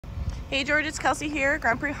Hey George, it's Kelsey here,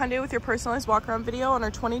 Grand Prix Hyundai with your personalized walk-around video on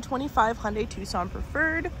our 2025 Hyundai Tucson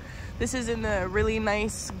Preferred. This is in the really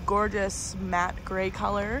nice, gorgeous matte gray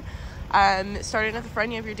color. Starting at the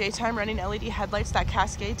front, you have your daytime running LED headlights that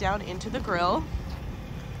cascade down into the grille.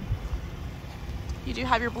 You do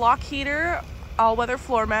have your block heater, all-weather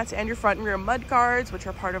floor mats, and your front and rear mud guards, which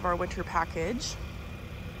are part of our winter package.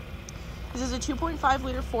 This is a 2.5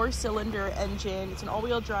 liter 4-cylinder engine. It's an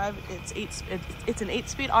all-wheel drive. It's an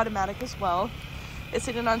 8-speed automatic as well. It's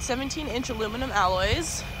sitting on 17-inch aluminum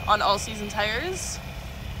alloys on all-season tires.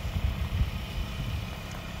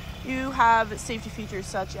 You have safety features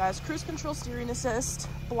such as cruise control, steering assist,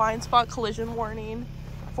 blind spot collision warning,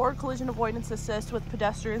 forward collision avoidance assist with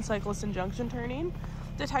pedestrian, cyclist, and junction turning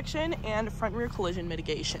detection, and front and rear collision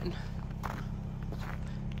mitigation.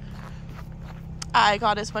 I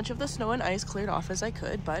got as much of the snow and ice cleared off as I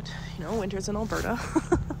could, but you know, winter's in Alberta.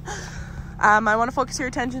 I want to focus your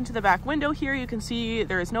attention to the back window here. You can see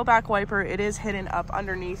there is no back wiper. It is hidden up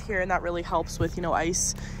underneath here, and that really helps with, you know,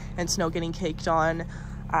 ice and snow getting caked on.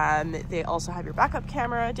 They also have your backup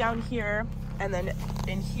camera down here, and then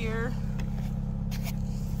in here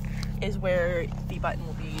is where the button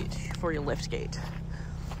will be for your lift gate.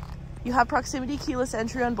 You have proximity keyless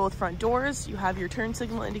entry on both front doors. You have your turn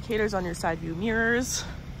signal indicators on your side view mirrors.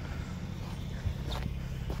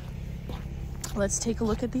 Let's take a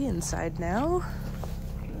look at the inside now.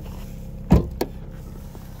 All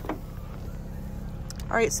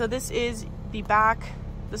right, so this is the back.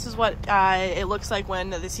 This is what it looks like when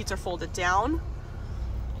the seats are folded down.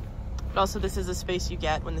 But also this is the space you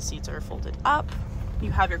get when the seats are folded up. You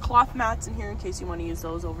have your cloth mats in here in case you want to use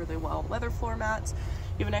those over the weather floor mats.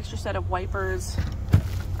 You have an extra set of wipers.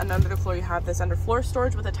 And under the floor you have this underfloor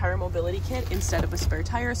storage with a tire mobility kit instead of a spare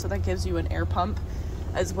tire, so that gives you an air pump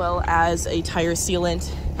as well as a tire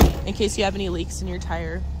sealant in case you have any leaks in your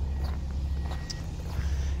tire.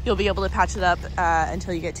 You'll be able to patch it up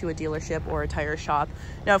until you get to a dealership or a tire shop.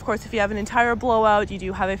 Now, of course, if you have an entire blowout, you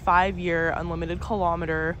do have a 5-year unlimited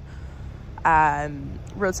kilometer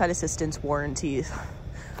roadside assistance warranty.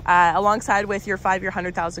 Alongside with your 5-year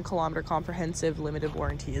 100,000 kilometer comprehensive limited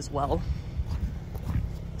warranty as well.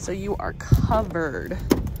 So you are covered.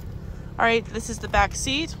 All right, this is the back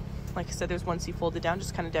seat. Like I said, there's one seat folded down,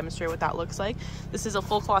 just kind of demonstrate what that looks like. This is a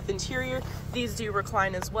full cloth interior. These do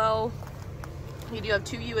recline as well. You do have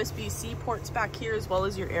 2 USB-C ports back here, as well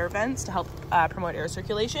as your air vents to help promote air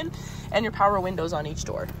circulation, and your power windows on each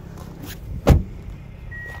door.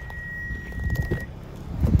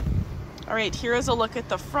 All right, here is a look at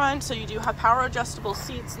the front. So you do have power adjustable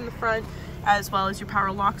seats in the front, as well as your power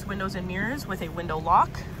locks, windows, and mirrors with a window lock.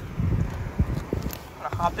 I'm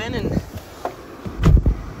gonna hop in and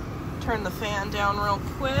turn the fan down real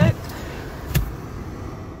quick.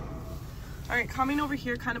 All right, coming over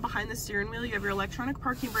here, kind of behind the steering wheel, you have your electronic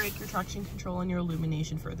parking brake, your traction control, and your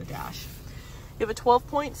illumination for the dash. You have a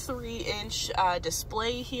 12.3-inch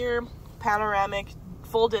display here, panoramic,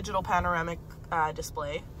 full digital panoramic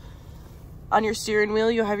display. On your steering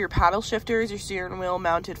wheel, you have your paddle shifters, your steering wheel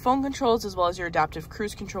mounted phone controls, as well as your adaptive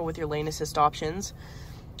cruise control with your lane assist options.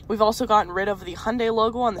 We've also gotten rid of the Hyundai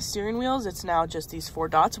logo on the steering wheels. It's now just these 4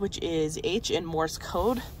 dots, which is H in Morse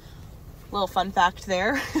code. Little fun fact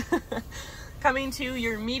there. Coming to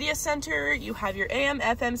your media center, you have your AM,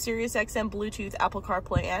 FM, Sirius XM, Bluetooth, Apple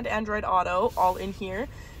CarPlay, and Android Auto all in here.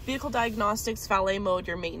 Vehicle diagnostics, valet mode,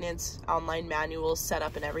 your maintenance, online manuals,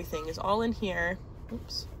 setup, and everything is all in here.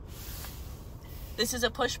 Oops. This is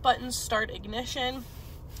a push button start ignition.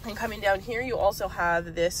 And coming down here, you also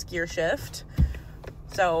have this gear shift.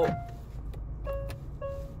 So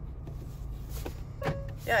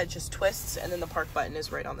yeah, it just twists, and then the park button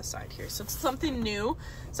is right on the side here. So it's something new,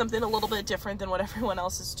 something a little bit different than what everyone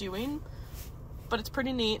else is doing, but it's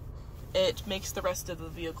pretty neat. It makes the rest of the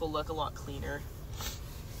vehicle look a lot cleaner.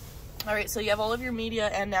 All right, so you have all of your media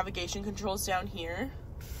and navigation controls down here.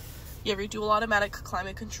 You have your dual automatic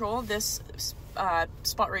climate control. This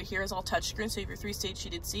spot right here is all touchscreen, so you have your 3-stage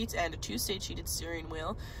heated seats and a 2-stage heated steering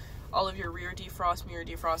wheel. All of your rear defrost, mirror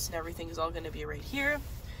defrost, and everything is all going to be right here.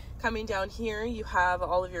 Coming down here, you have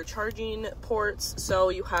all of your charging ports. So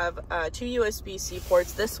you have 2 USB-C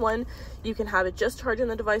ports. This one, you can have it just charging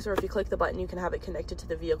the device, or if you click the button, you can have it connected to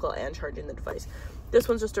the vehicle and charging the device. This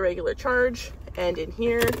one's just a regular charge, and in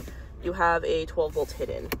here, you have a 12-volt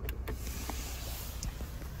hidden.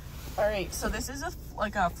 All right, so this is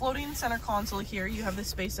like a floating center console here. You have the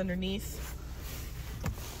space underneath.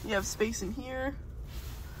 You have space in here.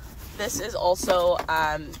 This is also,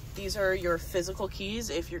 these are your physical keys.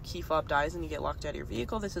 If your key fob dies and you get locked out of your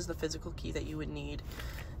vehicle, this is the physical key that you would need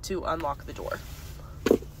to unlock the door.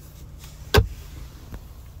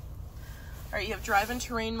 right, you have drive and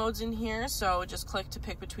terrain modes in here, so just click to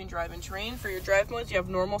pick between drive and terrain. For your drive modes, you have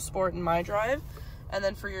normal, sport, and my drive. And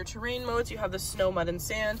then for your terrain modes, you have the snow, mud, and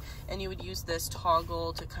sand, and you would use this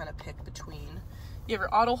toggle to kind of pick between. You have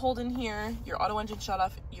your auto hold in here, your auto engine shut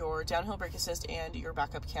off, your downhill brake assist, and your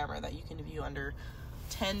backup camera that you can view under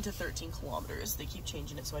 10 to 13 kilometers. They keep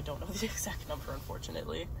changing it, so I don't know the exact number,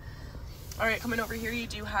 unfortunately. All right, coming over here, you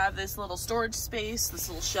do have this little storage space, this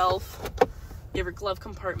little shelf. You have your glove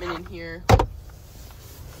compartment in here.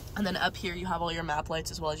 And then up here, you have all your map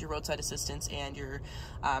lights as well as your roadside assistance and your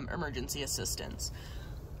emergency assistance.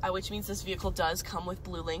 Which means this vehicle does come with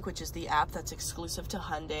BlueLink, which is the app that's exclusive to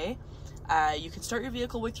Hyundai. You can start your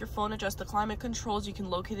vehicle with your phone, adjust the climate controls. You can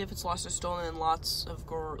locate it if it's lost or stolen, and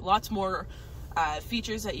lots more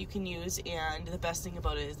features that you can use. And the best thing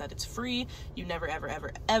about it is that it's free. You never, ever,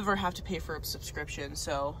 ever, ever have to pay for a subscription.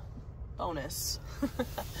 So, bonus.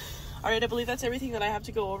 All right, I believe that's everything that I have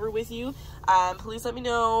to go over with you. Please let me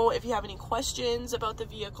know if you have any questions about the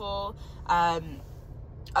vehicle.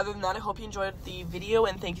 Other than that, I hope you enjoyed the video,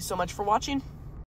 and thank you so much for watching.